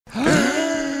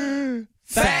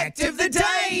Fact of the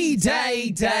day,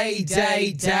 day.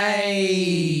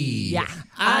 Yeah.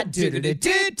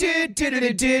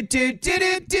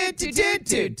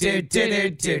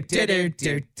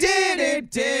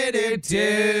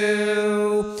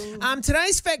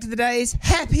 Today's fact of the day is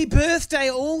happy birthday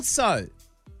also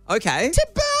Okay. to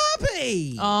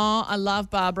Barbie. Oh, I love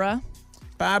Barbara.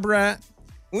 Barbara,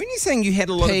 When you're saying you had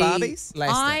a lot of P. Barbies?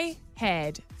 Lester. I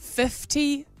had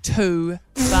 52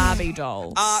 Barbie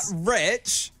dolls.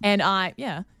 Rich. And I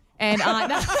Yeah,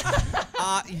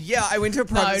 I went to a no,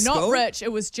 private school. not rich.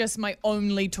 It was just my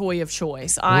only toy of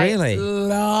choice. I Really?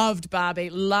 loved Barbie,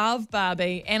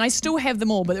 and I still have them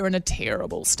all, but they're in a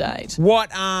terrible state. What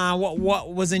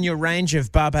was in your range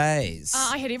of Barbies?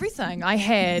 I had everything. I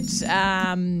had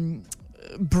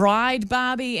bride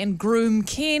Barbie and groom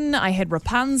Ken. I had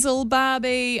Rapunzel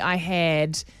Barbie. I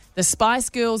had the Spice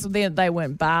Girls. They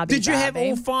weren't Barbie. Did you have Barbie.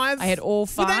 all five? I had all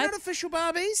five. Were they not official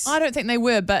Barbies? I don't think they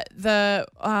were, but the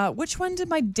which one did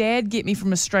my dad get me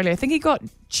from Australia? I think he got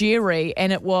Jerry,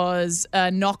 and it was a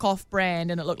knockoff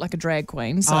brand, and it looked like a drag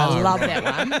queen. So I love that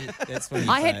one. That's what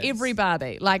I had every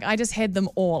Barbie. Like, I just had them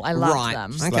all. I loved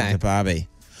them. Just love the Barbie.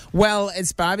 Well,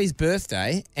 it's Barbie's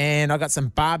birthday, and I got some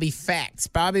Barbie facts.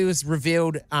 Barbie was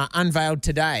unveiled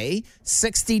today,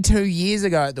 62 years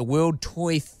ago at the World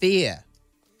Toy Fair.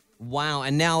 Wow,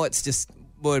 and now it's just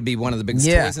would be one of the biggest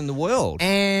toys in the world.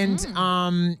 And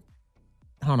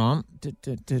hold on,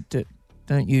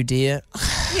 don't you dare!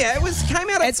 Yeah, came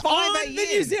out at It's 5 on a.m. the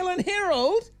New Zealand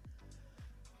Herald.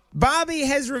 Barbie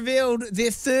has revealed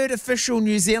their third official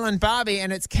New Zealand Barbie,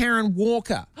 and it's Karen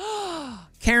Walker.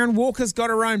 Karen Walker's got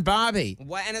her own Barbie.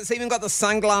 Wow, and it's even got the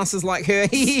sunglasses like her.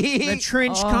 The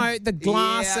trench coat, the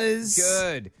glasses. Yeah,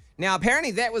 good. Now,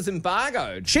 apparently that was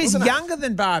embargoed. She's wasn't it? younger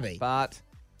than Barbie. But,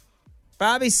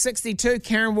 Barbie's 62,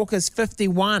 Karen Walker's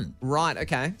 51. right,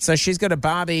 okay. So she's got a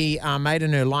Barbie made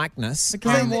in her likeness.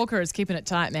 Karen Walker is keeping it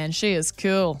tight, man. She is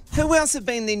cool. Who else have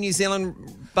been the New Zealand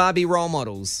Barbie role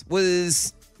models?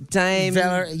 Was Dame...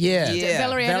 Valerie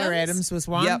Valerie Adams was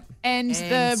one. Yep. And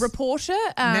the reporter,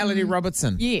 Melody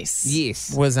Robertson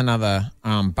Yes. was another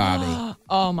Barbie.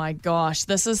 Oh my gosh,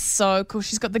 this is so cool.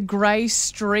 She's got the grey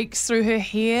streaks through her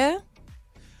hair.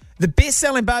 The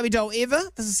best-selling Barbie doll ever,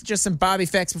 this is just some Barbie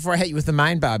facts before I hit you with the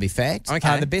main Barbie fact.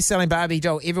 Okay. The best-selling Barbie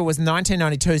doll ever was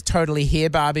 1992's Totally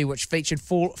Hair Barbie, which featured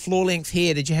floor-length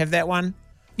hair. Did you have that one?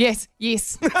 Yes.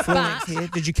 Floor-length But hair.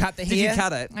 Did you cut the hair? Did you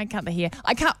cut it? I cut the hair.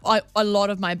 I cut a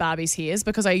lot of my Barbie's hairs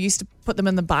because I used to put them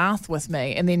in the bath with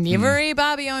me, and then every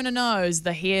Barbie owner knows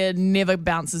the hair never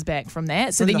bounces back from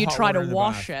that. So In then the you hot try to water in the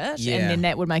wash bath. it, Yeah. and then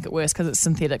that would make it worse because it's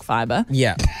synthetic fiber.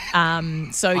 Yeah.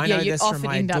 So I know you this from often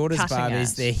my end up daughter's cutting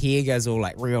Barbies. it. Their hair goes all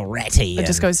like real ratty. It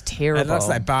just goes terrible. It looks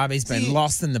like Barbie's been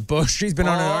lost in the bush. She's been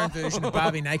on her own version of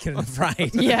Barbie Naked and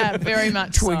Afraid. Yeah, very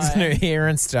much Twigs so. in her hair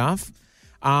and stuff.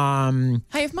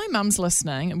 Hey, if my mum's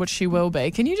listening, which she will be,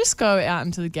 can you just go out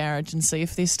into the garage and see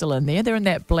if they're still in there? They're in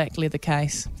that black leather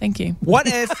case. Thank you. What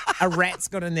if a rat's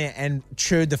got in there and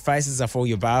chewed the faces off all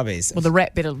your Barbies? Well, the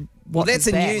rat better. Well, that's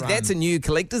a new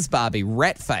collector's Barbie,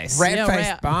 Rat Face.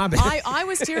 Rat-faced Barbie. I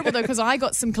was terrible though because I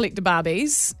got some collector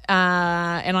Barbies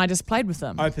and I just played with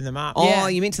them. Open them up. Oh, Yeah.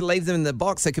 you meant to leave them in the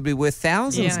box? They could be worth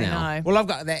thousands yeah, now. I know. Well, I've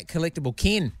got that collectible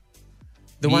Ken.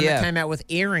 The one Yeah. that came out with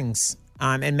earrings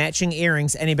and matching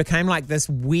earrings. And he became like this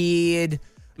weird...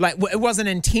 Like, it wasn't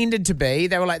intended to be.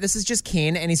 They were like, this is just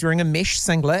Ken, and he's wearing a mesh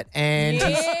singlet, and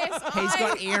he's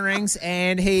got earrings,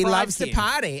 and he Pride loves Ken. to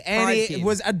party. And Pride he Ken.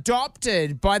 was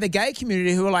adopted by the gay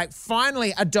community who were like,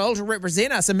 finally, adult to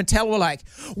represent us. And Mattel were like,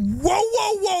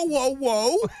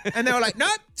 whoa. And they were like,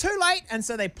 nope, too late. And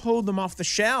so they pulled them off the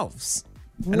shelves.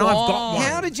 And I've got one.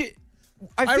 How did you...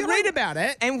 I feel read like- about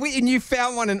it. And you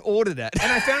found one and ordered it.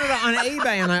 And I found it on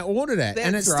eBay and I ordered it.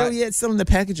 And That's it's right. still, it's still in the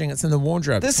packaging. It's in the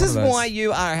wardrobe. This It's is one of those. why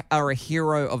you are a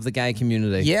hero of the gay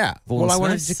community. Yeah. Vaughan Well, I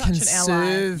wanted Smith. to Such an ally.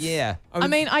 conserve. Yeah. I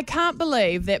mean, I can't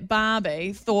believe that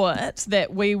Barbie thought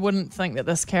that we wouldn't think that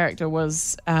this character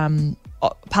was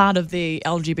part of the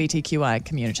LGBTQI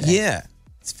community. Yeah.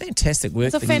 It's fantastic work.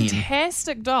 It's a for him.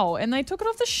 fantastic doll, and they took it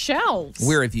off the shelves.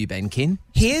 Where have you been, Ken?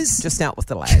 Here's Just out with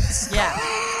the lads. Yeah.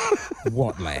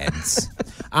 what, lads?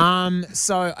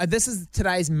 So this is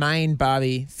today's main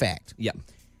Barbie fact. Yep.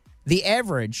 The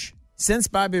average, since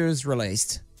Barbie was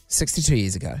released 62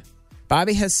 years ago,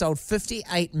 Barbie has sold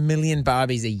 58 million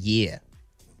Barbies a year.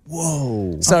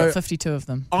 Whoa. I've So got 52 of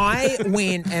them. I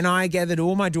went and I gathered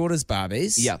all my daughter's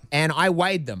Barbies. Yep. And I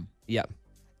weighed them. Yep.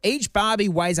 Each Barbie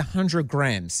weighs 100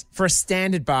 grams for a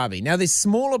standard Barbie. Now, there's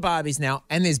smaller Barbies now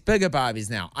and there's bigger Barbies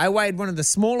now. I weighed one of the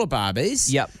smaller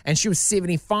Barbies. Yep. And she was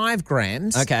 75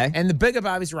 grams. Okay. And the bigger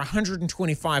Barbies were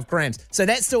 125 grams. So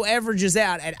that still averages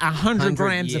out at 100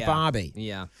 grams of Barbie.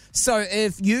 Yeah. So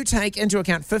if you take into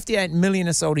account 58 million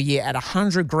are sold a year at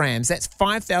 100 grams, that's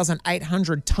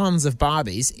 5,800 tons of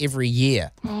Barbies every year.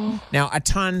 Now, a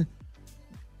ton,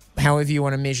 however you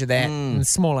want to measure that, and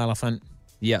small elephant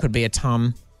could be a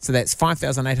ton. So that's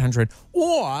 5,800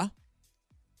 or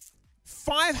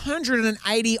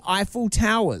 580 Eiffel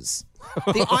Towers.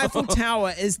 The Eiffel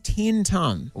Tower is 10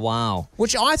 ton. Wow.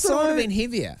 Which I thought would have been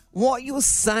heavier. What you're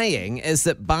saying is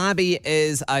that Barbie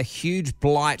is a huge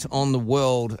blight on the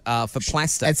world for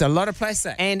plastic. It's a lot of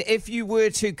plastic. And if you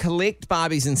were to collect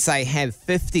Barbies and say have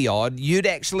 50 odd, you'd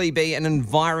actually be an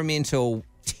environmental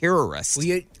terrorist.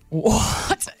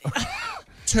 What?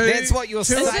 That's what you're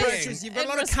saying. Approaches. You've got a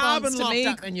lot of carbon locked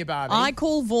up in your Barbie. I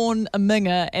call Vaughan a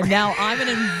minger, and now I'm an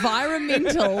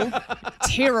environmental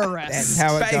terrorist. That's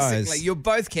how it Basically, goes. you're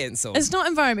both cancelled. It's not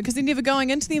environment because they're never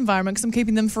going into the environment because I'm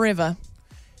keeping them forever.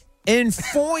 In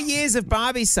 4 years of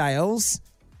Barbie sales,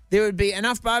 there would be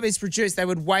enough Barbies produced, they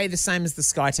would weigh the same as the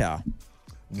Sky Tower.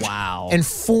 Wow. In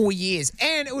 4 years.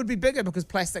 And it would be bigger because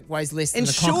plastic weighs less than And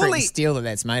the concrete surely and steel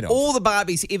that's made of. all the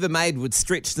Barbies ever made would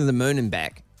stretch to the moon and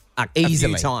back.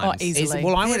 Easily. A few times. Oh, easily.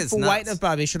 Well, I That went is for nuts. weight of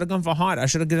Barbie. I should have gone for height. I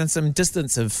should have done some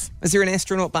distance of... Is there an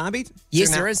astronaut Barbie? Yes,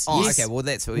 there is. Oh, Yes. okay. Well,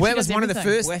 that's what Well, it should was does one of the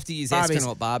everything. first We'll have to use Barbies.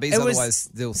 astronaut Barbies, It was- otherwise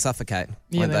they'll suffocate.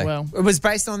 Yeah, won't they will. It was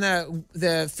based on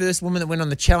the first woman that went on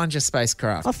the Challenger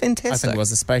spacecraft. Oh, fantastic. I think it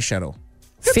was a space shuttle.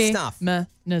 Good stuff.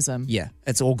 Feminism. Yeah,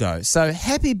 it's all go. So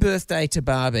happy birthday to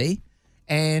Barbie.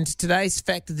 And today's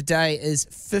fact of the day is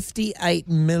 58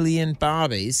 million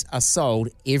Barbies are sold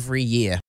every year.